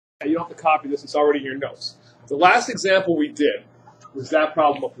You don't have to copy this. It's already in your notes. The last example we did was that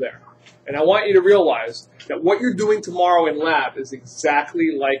problem up there. And I want you to realize that what you're doing tomorrow in lab is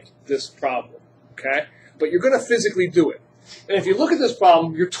exactly like this problem, okay? But you're going to physically do it. And if you look at this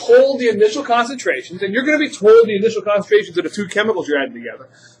problem, you're told the initial concentrations, and you're going to be told the initial concentrations of the two chemicals you're adding together,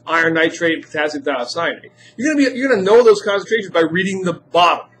 iron nitrate and potassium thiocyanate. You're going to know those concentrations by reading the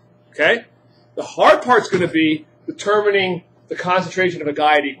bottom, okay? The hard part's going to be determining the concentration of a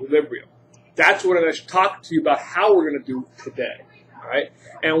guy at equilibrium. That's what I'm going to talk to you about how we're going to do today, all right?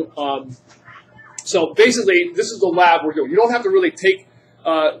 And so basically, this is the lab we're doing. You don't have to really take,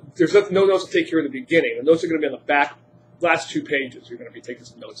 there's no notes to take here in the beginning. The notes are going to be on the back, last 2 pages. You're going to be taking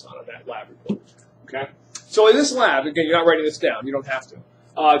some notes on that lab report, okay? So in this lab, again, you're not writing this down. You don't have to.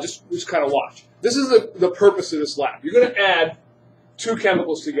 Just kind of watch. This is the purpose of this lab. You're going to add 2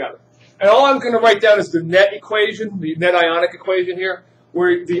 chemicals together. And all I'm going to write down is the net equation, the net ionic equation here,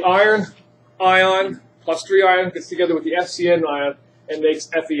 where the iron ion plus 3 iron gets together with the FCN ion and makes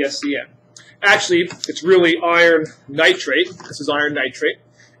FeSCN. Actually, it's really iron nitrate. This is iron nitrate,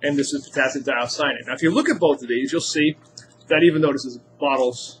 and this is potassium thiocyanate. Now, if you look at both of these, you'll see that even though this is a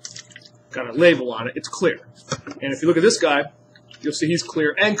bottle's got a label on it, it's clear. And if you look at this guy, you'll see he's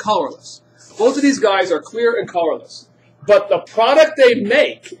clear and colorless. Both of these guys are clear and colorless. But the product they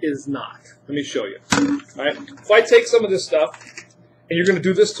make is not. Let me show you. All right? If I take some of this stuff, and you're going to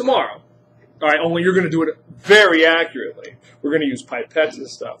do this tomorrow, all right, only you're going to do it very accurately. We're going to use pipettes and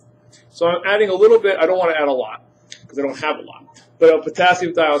stuff. So I'm adding a little bit. I don't want to add a lot, because I don't have a lot. But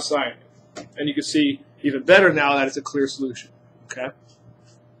potassium thiocyanate. And you can see even better now that it's a clear solution. Okay?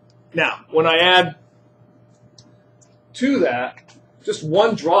 Now, when I add to that, just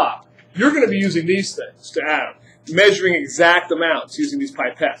 1 drop, you're going to be using these things to add them, measuring exact amounts using these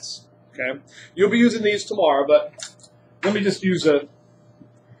pipettes. Okay? You'll be using these tomorrow, but let me just use a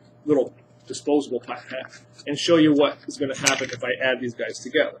little disposable pipette and show you what is going to happen if I add these guys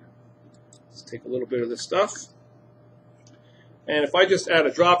together. Let's take a little bit of this stuff. And if I just add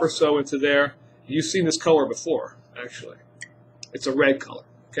a drop or so into there, you've seen this color before, actually. It's a red color.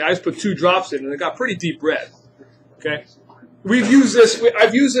 Okay, I just put 2 drops in, and it got pretty deep red. Okay, I've used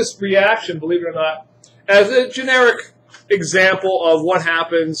this reaction, believe it or not, as a generic example of what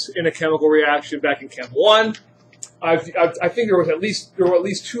happens in a chemical reaction back in Chem 1. I think there were at least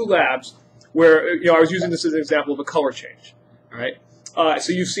 2 labs where I was using this as an example of a color change. All right,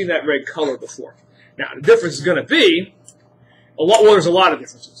 so you've seen that red color before. Now the difference is going to be there's a lot of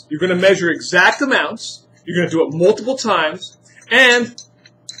differences. You're going to measure exact amounts. You're going to do it multiple times, and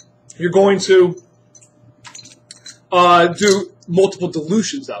you're going to do multiple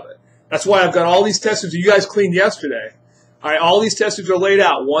dilutions of it. That's why I've got all these test tubes that you guys cleaned yesterday. All right, all these test tubes are laid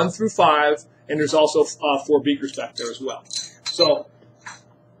out 1 through 5, and there's also 4 beakers back there as well. So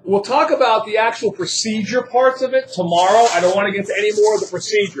we'll talk about the actual procedure parts of it tomorrow. I don't want to get into any more of the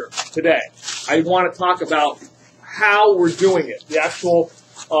procedure today. I want to talk about how we're doing it, the actual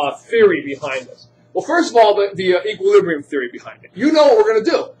theory behind this. Well, first of all, the equilibrium theory behind it. You know what we're going to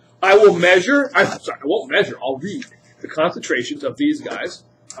do. I won't measure, I'll read the concentrations of these guys.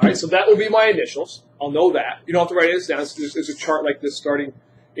 All right, so that will be my initials. I'll know that. You don't have to write this down. There's a chart like this starting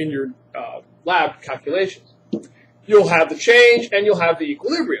in your lab calculations. You'll have the change, and you'll have the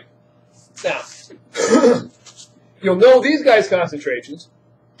equilibrium. Now, you'll know these guys' concentrations,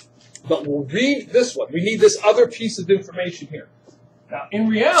 but we'll read this one. We need this other piece of information here. Now, in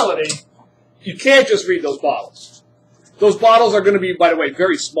reality, you can't just read those bottles. Those bottles are going to be, by the way,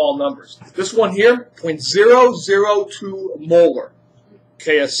 very small numbers. This one here, 0.002 molar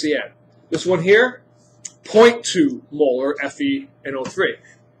KSCN. This one here, 0.2 molar FeNO3.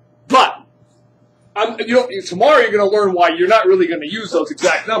 But tomorrow you're going to learn why you're not really going to use those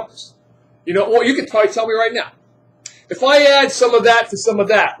exact numbers. Well, you can probably tell me right now. If I add some of that to some of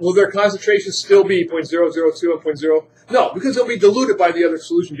that, will their concentrations still be 0.002 and 0.0? No, because they'll be diluted by the other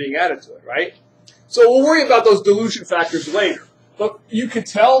solution being added to it, right? So we'll worry about those dilution factors later. But you can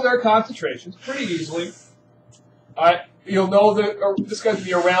tell their concentrations pretty easily. All right, you'll know that this is going to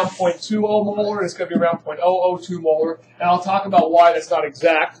be around 0.20 molar, and it's going to be around 0.002 molar, and I'll talk about why that's not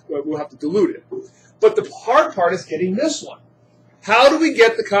exact. We'll have to dilute it. But the hard part is getting this one. How do we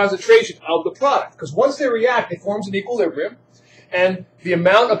get the concentration of the product? Because once they react, it forms an equilibrium, and the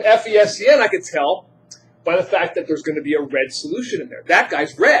amount of FeSCN I can tell by the fact that there's going to be a red solution in there. That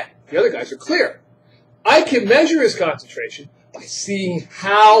guy's red. The other guys are clear. I can measure his concentration by seeing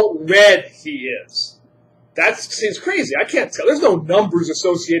how red he is. That seems crazy. I can't tell. There's no numbers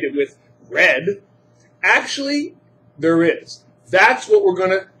associated with red. Actually, there is. That's what we're going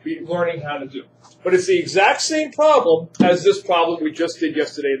to be learning how to do. But it's the exact same problem as this problem we just did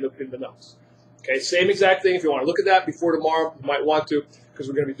yesterday in the notes. Okay, same exact thing. If you want to look at that before tomorrow, you might want to, because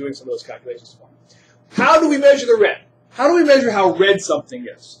we're going to be doing some of those calculations tomorrow. How do we measure the red? How do we measure how red something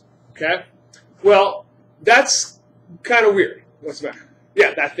is? Okay, well, that's kind of weird. What's the matter?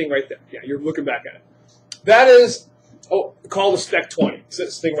 Yeah, that thing right there. Yeah, you're looking back at it. That is called a spec 20. It's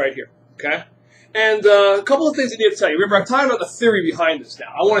this thing right here. Okay, and a couple of things I need to tell you. Remember, I'm talking about the theory behind this now.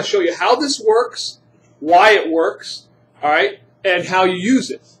 I want to show you how this works, why it works, all right, and how you use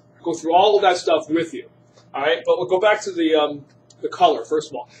it. Go through all of that stuff with you, all right. But we'll go back to the color first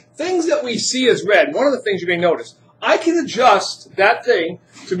of all. Things that we see as red. One of the things you may notice, I can adjust that thing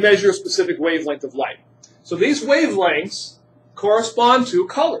to measure a specific wavelength of light. So these wavelengths correspond to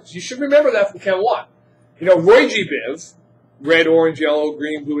colors. You should remember that from Chem 1. You know, Roy G. Biv, red, orange, yellow,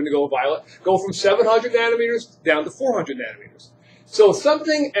 green, blue, indigo, violet, go from 700 nanometers down to 400 nanometers. So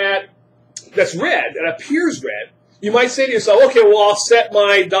something that's red, that appears red, you might say to yourself, okay, well, I'll set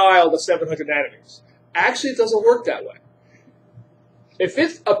my dial to 700 nanometers. Actually, it doesn't work that way. If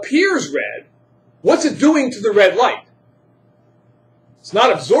it appears red, what's it doing to the red light? It's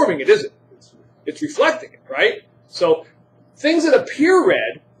not absorbing it, is it? It's reflecting it, right? So things that appear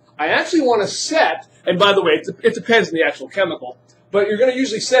red, I actually want to set, and by the way, it depends on the actual chemical, but you're going to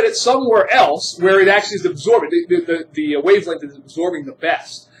usually set it somewhere else where it actually is absorbing, the wavelength is absorbing the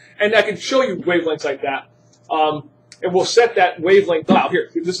best. And I can show you wavelengths like that. And we'll set that wavelength dial. Here,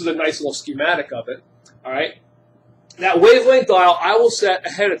 this is a nice little schematic of it. All right. That wavelength dial I will set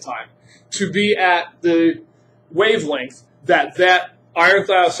ahead of time to be at the wavelength that iron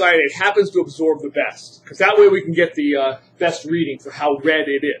thiocyanate happens to absorb the best. Because that way we can get the best reading for how red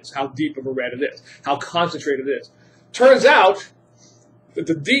it is, how deep of a red it is, how concentrated it is. Turns out that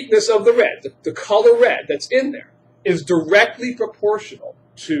the deepness of the red, the color red that's in there, is directly proportional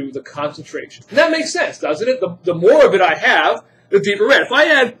to the concentration. And that makes sense, doesn't it? The more of it I have, the deeper red. If I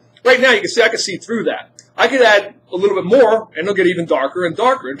add, right now you can see I can see through that. I could add a little bit more, and it'll get even darker and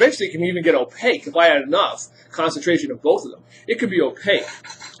darker. Eventually it can even get opaque if I add enough concentration of both of them. It could be opaque.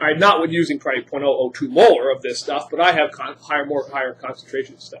 All right, not with using probably 0.002 molar of this stuff, but I have higher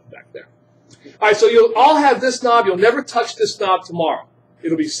concentration stuff back there. All right, so you'll all have this knob. You'll never touch this knob tomorrow.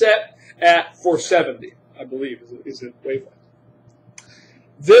 It'll be set at 470, I believe, is the wavelength.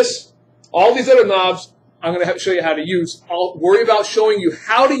 All these other knobs, I'm going to show you how to use. I'll worry about showing you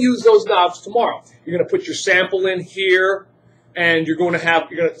how to use those knobs tomorrow. You're going to put your sample in here, and you're going to have,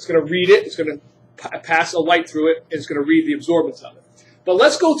 it's going to read it. It's going to pass a light through it, and it's going to read the absorbance of it. But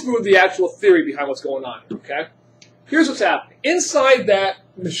let's go through the actual theory behind what's going on, okay? Here's what's happening. Inside that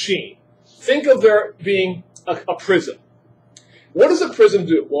machine, think of there being a prism. What does a prism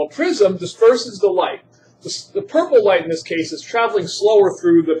do? Well, a prism disperses the light. The purple light in this case is traveling slower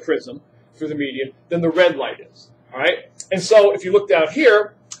through the prism, through the medium, than the red light is. All right? And so if you look down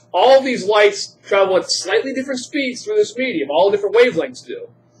here, all these lights travel at slightly different speeds through this medium. All different wavelengths do.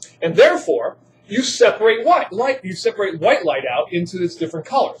 And therefore, you separate white light out into its different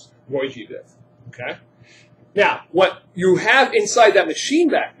colors. Roy G. Biv. Okay? Now, what you have inside that machine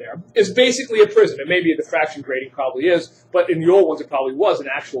back there is basically a prism. It may be a diffraction grating, probably is, but in the old ones it probably was an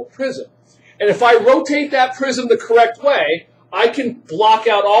actual prism. And if I rotate that prism the correct way, I can block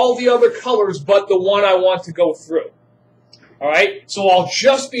out all the other colors but the one I want to go through. All right? So I'll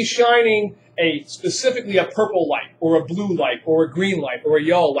just be shining specifically a purple light or a blue light or a green light or a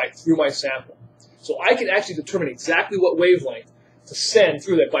yellow light through my sample. So I can actually determine exactly what wavelength to send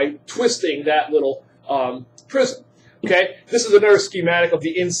through that by twisting that little prism. Okay? This is another schematic of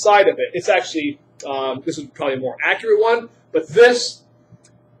the inside of it. It's actually, this is probably a more accurate one, but this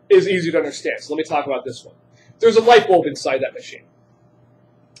is easy to understand. So let me talk about this one. There's a light bulb inside that machine.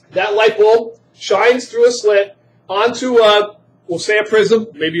 That light bulb shines through a slit onto we'll say a prism,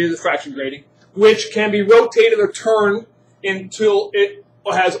 maybe a diffraction grating, which can be rotated or turned until it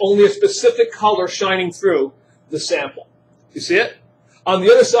has only a specific color shining through the sample. You see it? On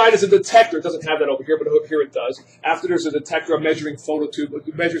the other side is a detector. It doesn't have that over here, but here it does. After there's a detector, a measuring phototube.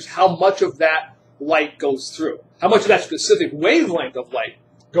 It measures how much of that light goes through, how much of that specific wavelength of light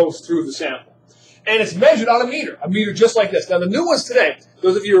goes through the sample. And it's measured on a meter just like this. Now, the new ones today,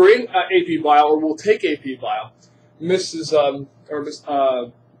 those of you who are in AP Bio or will take AP Bio, Mrs.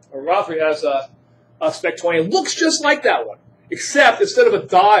 Ralphie has a spec 20. It looks just like that one, except instead of a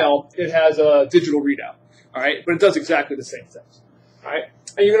dial, it has a digital readout. All right, but it does exactly the same things. All right,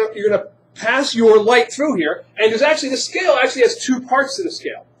 and you're gonna pass your light through here, and there's actually the scale actually has two parts to the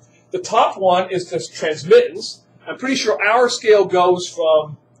scale. The top one is the transmittance. I'm pretty sure our scale goes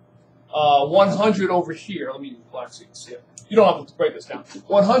from 100 over here. Let me black so you can see it. You don't have to write this down.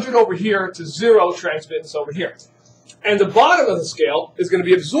 100 over here to 0 transmittance over here. And the bottom of the scale is going to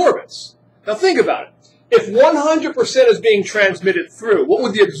be absorbance. Now think about it. If 100% is being transmitted through, what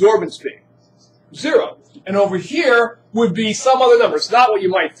would the absorbance be? 0. And over here would be some other number. It's not what you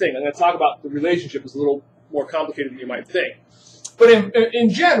might think. I'm going to talk about the relationship. It's a little more complicated than you might think. But in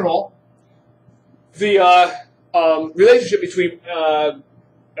general, the relationship between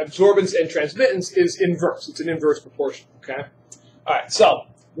absorbance and transmittance is inverse. It's an inverse proportion. Okay. All right. So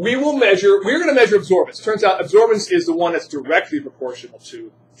we're going to measure absorbance. Turns out absorbance is the one that's directly proportional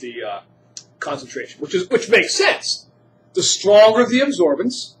to the concentration, which makes sense. The stronger the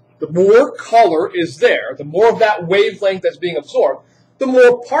absorbance, the more color is there, the more of that wavelength that's being absorbed, the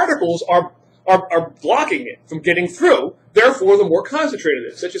more particles are blocking it from getting through. Therefore, the more concentrated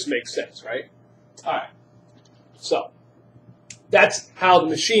it is. That just makes sense, right? All right. So that's how the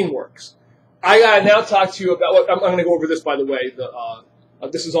machine works. I gotta now talk to you about what I'm going to go over this. By the way,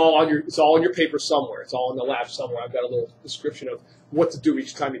 this is all on your paper somewhere. It's all in the lab somewhere. I've got a little description of what to do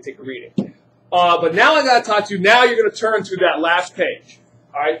each time you take a reading. But now I got to talk to you. Now you're going to turn to that last page.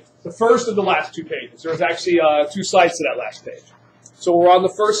 All right, the first of the last 2 pages. There's actually 2 sides to that last page. So we're on the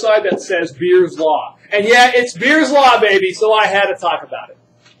first side that says Beer's Law. And yeah, it's Beer's Law, baby, so I had to talk about it.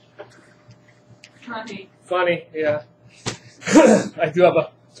 Funny. Funny, yeah. I do have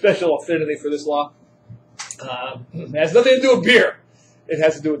a special affinity for this law. It has nothing to do with beer. It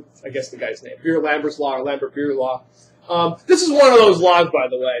has to do with, I guess, the guy's name. Beer-Lambert's Law or Lambert-Beer Law. This is one of those laws, by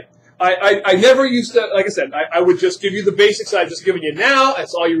the way. I never used to, like I said, I would just give you the basics I've just given you now.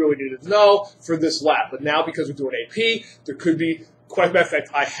 That's all you really needed to know for this lab. But now, because we're doing AP, there could be, quite a matter of fact,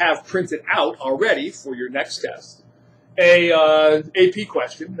 I have printed out already for your next test a AP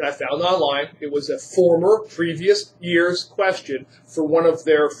question that I found online. It was a former, previous year's question for one of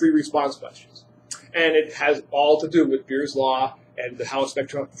their free response questions. And it has all to do with Beer's Law and how a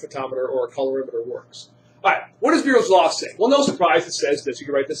spectrophotometer or a colorimeter works. All right, what does Beer's Law say? Well, no surprise, it says this. You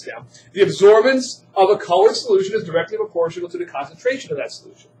can write this down. The absorbance of a colored solution is directly proportional to the concentration of that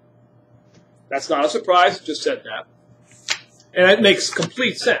solution. That's not a surprise. It just said that. And that makes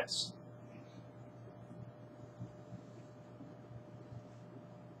complete sense.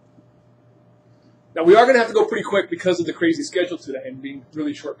 Now, we are going to have to go pretty quick because of the crazy schedule today and being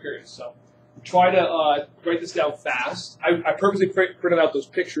really short periods. So try to write this down fast. I purposely printed out those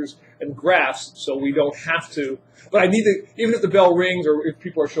pictures and graphs so we don't have to. But I need to, even if the bell rings or if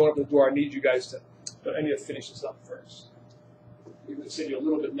people are showing up at the door, I need you guys to, I need to finish this up first. We're going to send you a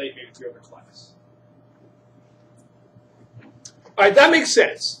little bit late maybe to your other class. All right, that makes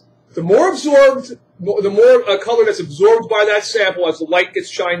sense. The more absorbed, the more color that's absorbed by that sample as the light gets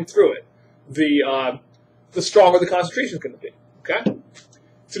shined through it, the stronger the concentration is going to be. Okay?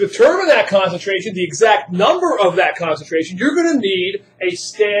 To determine that concentration, the exact number of that concentration, you're going to need a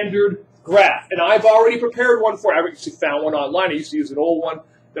standard graph. And I've already prepared one for you. I actually found one online. I used to use an old one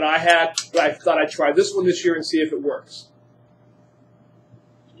that I had, but I thought I'd try this one this year and see if it works.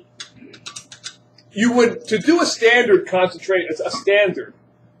 You would, to do a standard concentration, it's a standard,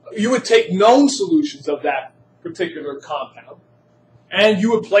 you would take known solutions of that particular compound, and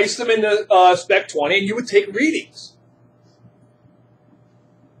you would place them in the spec 20, and you would take readings.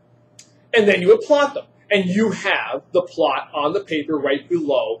 And then you would plot them. And you have the plot on the paper right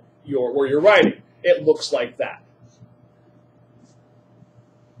below where you're writing. It looks like that.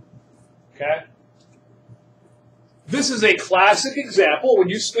 Okay? This is a classic example.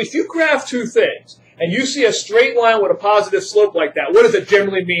 If you graph 2 things, and you see a straight line with a positive slope like that, what does it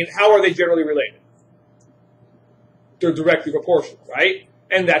generally mean? How are they generally related? They're directly proportional, right?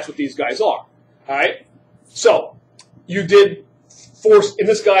 And that's what these guys are. All right? So, you did 4, in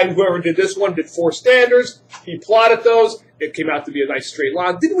this guy, whoever did this one, did 4 standards. He plotted those. It came out to be a nice straight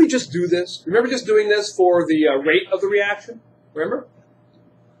line. Didn't we just do this? Remember just doing this for the rate of the reaction? Remember?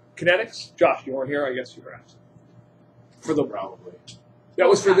 Kinetics? Josh, you weren't here? I guess you were absent. For the, probably. That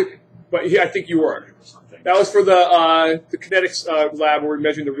was for the, but yeah, I think you were. That was for the kinetics lab where we're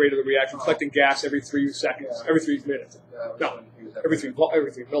measuring the rate of the reaction, collecting gas every 3 seconds, every 3 minutes. No, every 3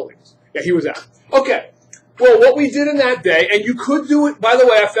 millimeters. Yeah, he was out. Okay. Well, what we did in that day, and you could do it, by the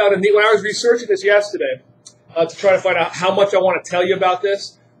way, I found when I was researching this yesterday to try to find out how much I want to tell you about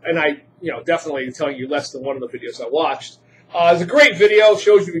this, and I, definitely telling you less than one of the videos I watched. It's a great video,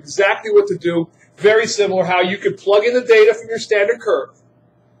 shows you exactly what to do. Very similar how you could plug in the data from your standard curve.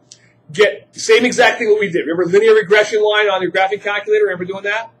 Get the same exactly what we did. Remember linear regression line on your graphing calculator? Remember doing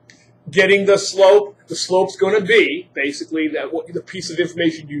that? Getting the slope. The slope's going to be basically the piece of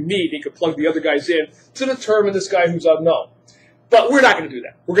information you need. You can plug the other guys in to determine this guy who's unknown. But we're not going to do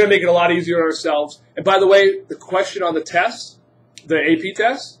that. We're going to make it a lot easier on ourselves. And by the way, the question on the test, the AP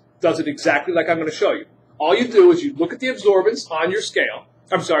test, does it exactly like I'm going to show you. All you do is you look at the absorbance on your scale,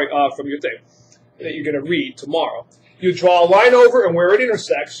 from your thing, that you're going to read tomorrow. You draw a line over, and where it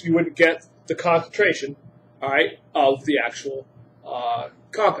intersects, you would get the concentration, all right, of the actual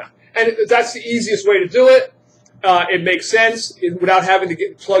compound. And that's the easiest way to do it. It makes sense without having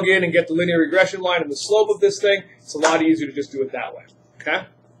to plug in and get the linear regression line and the slope of this thing. It's a lot easier to just do it that way, okay?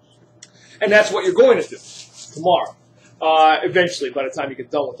 And that's what you're going to do tomorrow, eventually, by the time you get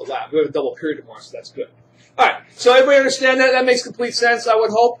done with the lab. We have a double period tomorrow, so that's good. All right, so everybody understand that? That makes complete sense, I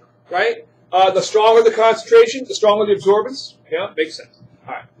would hope, right? The stronger the concentration, the stronger the absorbance. Yeah, makes sense.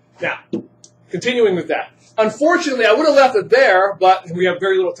 All right, now, continuing with that. Unfortunately, I would have left it there, but we have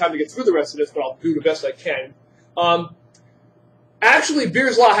very little time to get through the rest of this, but I'll do the best I can. Actually,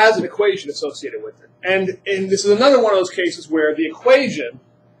 Beer's law has an equation associated with it. And this is another one of those cases where the equation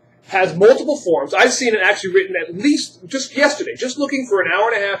has multiple forms. I've seen it actually written at least just yesterday, just looking for an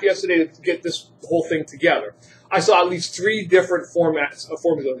hour and a half yesterday to get this whole thing together. I saw at least 3 different forms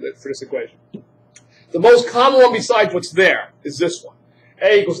of it for this equation. The most common one besides what's there is this one.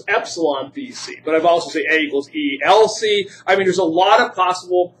 A equals epsilon BC, but I've also say A equals E LC. I mean, there's a lot of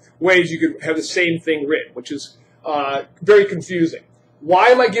possible ways you could have the same thing written, which is very confusing. Why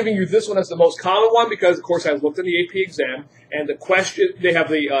am I giving you this one as the most common one? Because, of course, I looked in the AP exam, and the question, they have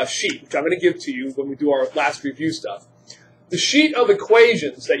the sheet, which I'm going to give to you when we do our last review stuff. The sheet of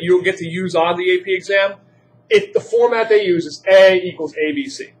equations that you'll get to use on the AP exam, the format they use is A equals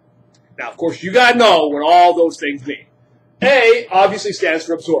ABC. Now, of course, you got to know what all those things mean. A obviously stands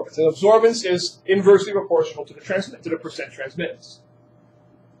for absorbance, and absorbance is inversely proportional to the percent transmittance.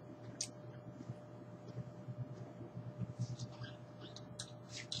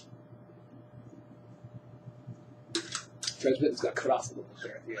 Transmittance got cut off a little bit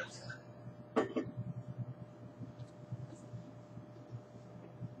there at the end.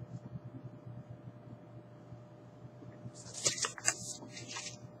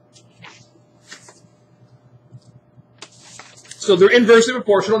 So they're inversely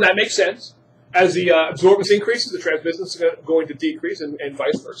proportional, and that makes sense. As the absorbance increases, the transmittance is going to decrease, and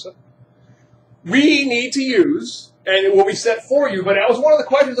vice versa. We need to use, and it will be set for you, but that was one of the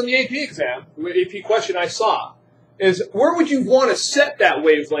questions on the AP exam, the AP question I saw, is where would you want to set that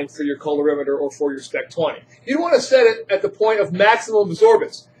wavelength for your colorimeter or for your spec 20? You'd want to set it at the point of maximum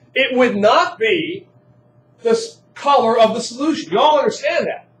absorbance. It would not be the color of the solution. You all understand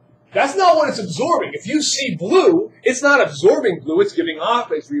that. That's not what it's absorbing. If you see blue, it's not absorbing blue. It's giving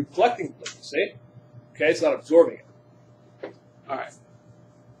off. It's reflecting blue. See? Okay, it's not absorbing it. All right.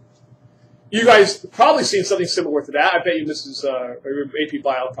 You guys probably seen something similar to that. I bet you Mrs. AP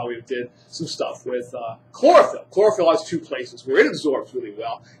Bio probably did some stuff with chlorophyll. Chlorophyll has 2 places where it absorbs really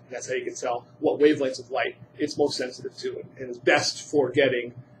well, and that's how you can tell what wavelengths of light it's most sensitive to, and is best for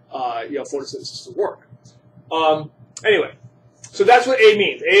getting photosynthesis to work. Anyway. So that's what A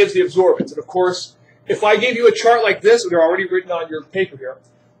means. A is the absorbance. And of course, if I gave you a chart like this, they're already written on your paper here,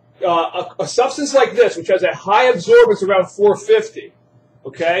 a substance like this, which has a high absorbance around 450,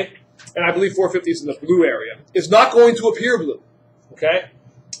 okay, and I believe 450 is in the blue area, is not going to appear blue, okay?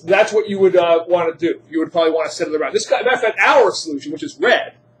 That's what you would want to do. You would probably want to set it around. This guy, matter of fact, our solution, which is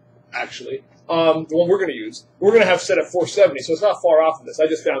red, actually, the one we're going to use, we're going to have set at 470, so it's not far off of this. I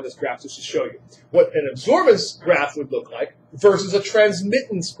just found this graph just to show you what an absorbance graph would look like versus a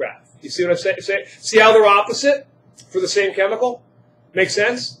transmittance graph. You see what I'm saying? See how they're opposite for the same chemical? Makes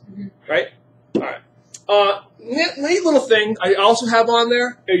sense? Mm-hmm. Right? All right. Neat little thing I also have on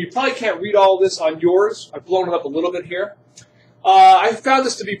there. You probably can't read all this on yours. I've blown it up a little bit here. I found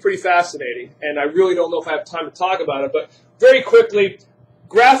this to be pretty fascinating, and I really don't know if I have time to talk about it, but very quickly,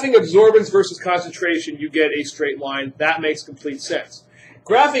 graphing absorbance versus concentration, you get a straight line. That makes complete sense.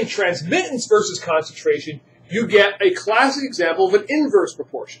 Graphing transmittance versus concentration, you get a classic example of an inverse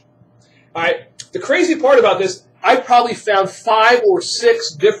proportion. All right. The crazy part about this, I probably found 5 or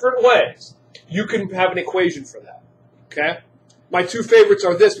 6 different ways you can have an equation for that. Okay. My 2 favorites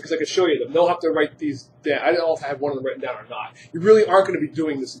are this because I can show you them. They'll have to write these down. I don't know if I have one of them written down or not. You really aren't going to be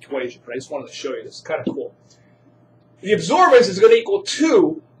doing this equation, but I just wanted to show you this. It's kind of cool. The absorbance is going to equal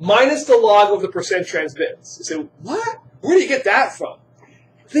 2 minus the log of the percent transmittance. You say, what? Where do you get that from?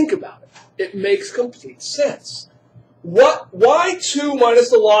 Think about it. It makes complete sense. Why 2 minus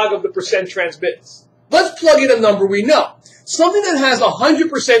the log of the percent transmittance? Let's plug in a number we know. Something that has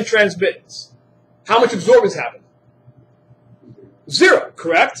 100% transmittance. How much absorbance happened? 0,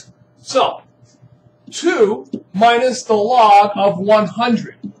 correct? So, 2 minus the log of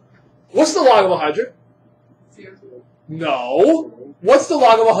 100. What's the log of 100? No. What's the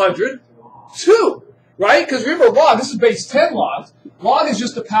log of 100? 2. Right? Because remember, log, this is base 10 log. Log is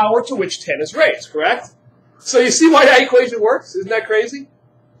just the power to which 10 is raised, correct? So you see why that equation works? Isn't that crazy?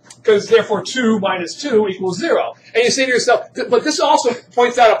 Because therefore 2 minus 2 equals 0. And you say to yourself, but this also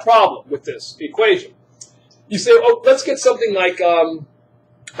points out a problem with this equation. You say, oh, let's get something like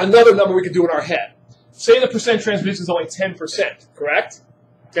another number we could do in our head. Say the percent transmission is only 10%, correct?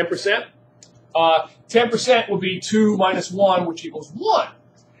 10%? 10% would be 2 minus 1, which equals 1.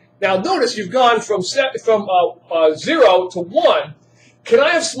 Now notice you've gone from 0 to 1. Can I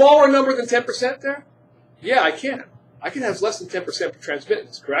have smaller number than 10% there? Yeah, I can. I can have less than 10%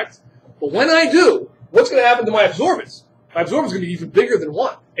 transmittance, correct? But when I do, what's going to happen to my absorbance? My absorbance is going to be even bigger than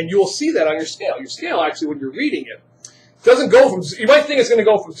 1. And you will see that on your scale. Your scale, actually, when you're reading it, doesn't go from, you might think it's going to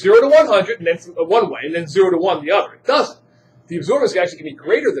go from 0 to 100 and then from one way, and then 0 to 1 the other. It doesn't. The absorbance is actually going to be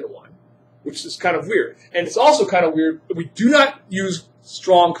greater than 1, which is kind of weird. And it's also kind of weird that we do not use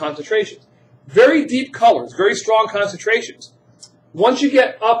strong concentrations. Very deep colors, very strong concentrations. Once you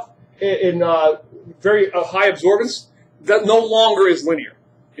get up in very high absorbance, that no longer is linear.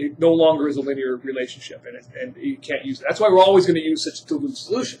 It no longer is a linear relationship, and you can't use it. That's why we're always going to use such dilute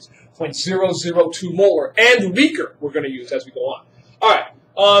solutions. 0.002 molar and weaker we're going to use as we go on. All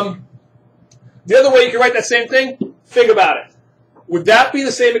right. The other way you can write that same thing, think about it. Would that be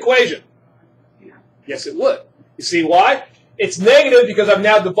the same equation? Yes, it would. You see why? It's negative because I've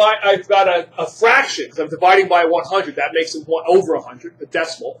got a fraction, because I'm dividing by 100. That makes it 1 over 100, the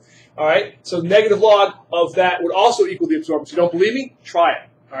decimal. All right? So negative log of that would also equal the absorbance. You don't believe me? Try it.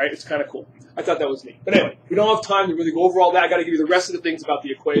 All right? It's kind of cool. I thought that was neat. But anyway, we don't have time to really go over all that. I've got to give you the rest of the things about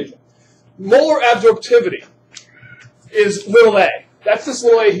the equation. Molar absorptivity is little a. That's this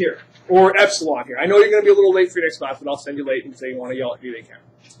little a here, or epsilon here. I know you're going to be a little late for your next class, but I'll send you late and say you want to yell at me, they can.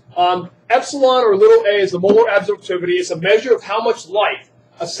 Epsilon, or little a, is the molar absorptivity. It's a measure of how much light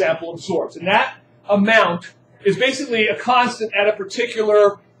a sample absorbs. And that amount is basically a constant at a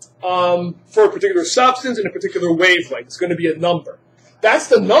particular, for a particular substance and a particular wavelength. It's going to be a number. That's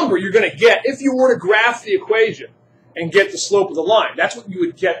the number you're going to get if you were to graph the equation and get the slope of the line. That's what you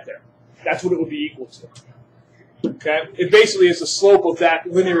would get there. That's what it would be equal to. Okay? It basically is the slope of that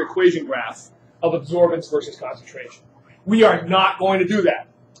linear equation graph of absorbance versus concentration. We are not going to do that.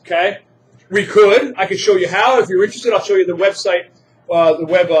 Okay? We could. I could show you how. If you're interested, I'll show you the website, the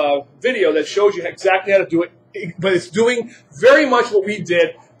web video that shows you exactly how to do it. But it's doing very much what we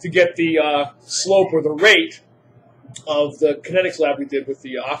did to get the slope or the rate of the kinetics lab we did with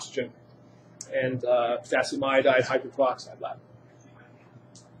the oxygen and potassium iodide hydroperoxide lab.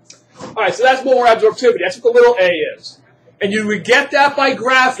 All right, so that's molar absorptivity. That's what the little a is. And you would get that by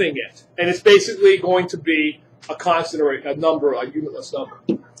graphing it. And it's basically going to be a constant or a number, a unitless number.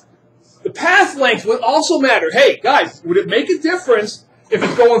 The path length would also matter. Hey, guys, would it make a difference if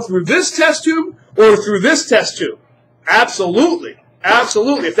it's going through this test tube or through this test tube? Absolutely.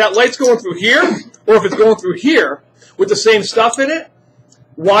 Absolutely. If that light's going through here or if it's going through here with the same stuff in it,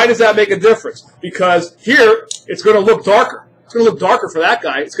 why does that make a difference? Because here, it's going to look darker. It's going to look darker for that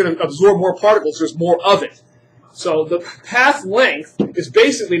guy. It's going to absorb more particles. There's more of it. So the path length is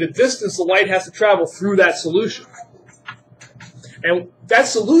basically the distance the light has to travel through that solution. And that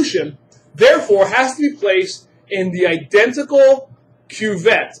solution, therefore, has to be placed in the identical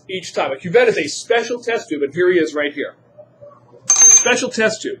cuvette each time. A cuvette is a special test tube, and here he is right here. Special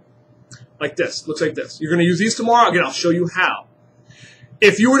test tube. Like this. Looks like this. You're going to use these tomorrow? Again, I'll show you how.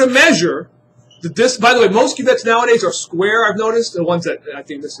 If you were to measure the distance, by the way, most cuvettes nowadays are square, I've noticed. The ones that, I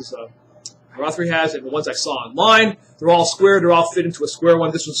think this is Rothery has, and the ones I saw online, they're all square. They're all fit into a square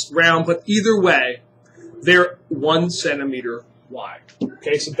one. This was round, but either way, they're 1 centimeter wide.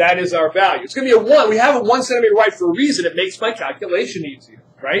 Okay, so that is our value. It's going to be a 1. We have a 1 centimeter wide for a reason. It makes my calculation easier,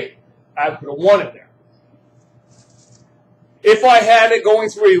 right? I put a 1 in there. If I had it going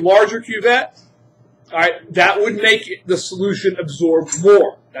through a larger cuvette, all right, that would make the solution absorb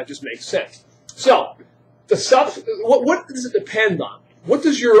more. That just makes sense. So, what does it depend on? What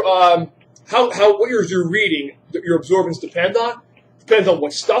does your what is your reading, your absorbance depend on? Depends on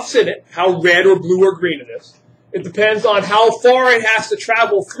what stuff's in it, how red or blue or green it is. It depends on how far it has to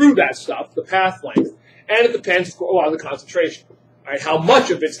travel through that stuff, the path length, and it depends on the concentration. All right, how much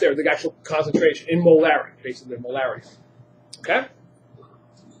of it's there, the actual concentration in molarity, basically the molarity. Okay?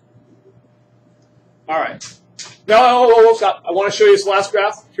 All right. Now, stop. I want to show you this last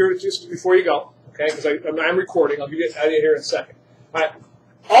graph here just before you go. Okay? Because I'm recording. I'll get out of here in a second. All right.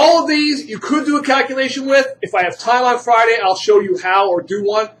 All of these you could do a calculation with. If I have time on Friday, I'll show you how or do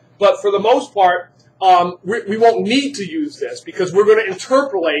one. But for the most part, we won't need to use this because we're going to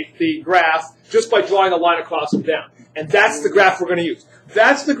interpolate the graph just by drawing a line across and down. And that's the graph we're going to use.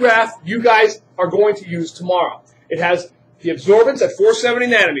 That's the graph you guys are going to use tomorrow. It has the absorbance at 470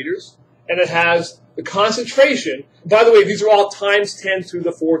 nanometers, and it has the concentration. By the way, these are all times 10 to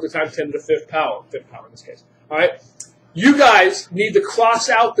the 4th or times 10 to the 5th power in this case. All right? You guys need to cross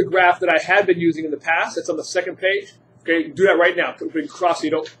out the graph that I had been using in the past. That's on the second page. Okay, do that right now. Put a big cross so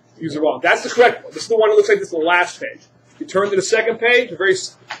you don't use it wrong. That's the correct one. This is the one that looks like this is the last page. You turn to the second page, the very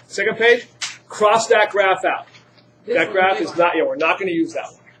second page, cross that graph out. That graph is not, we're not going to use that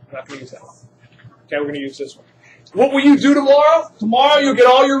one. We're not going to use that one. Okay, we're going to use this one. What will you do tomorrow? Tomorrow you'll get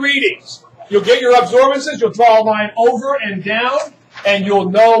all your readings. You'll get your absorbances, you'll draw a line over and down, and you'll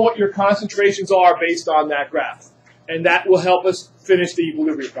know what your concentrations are based on that graph. And that will help us finish the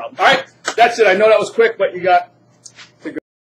equilibrium problem. All right, that's it. I know that was quick, but you got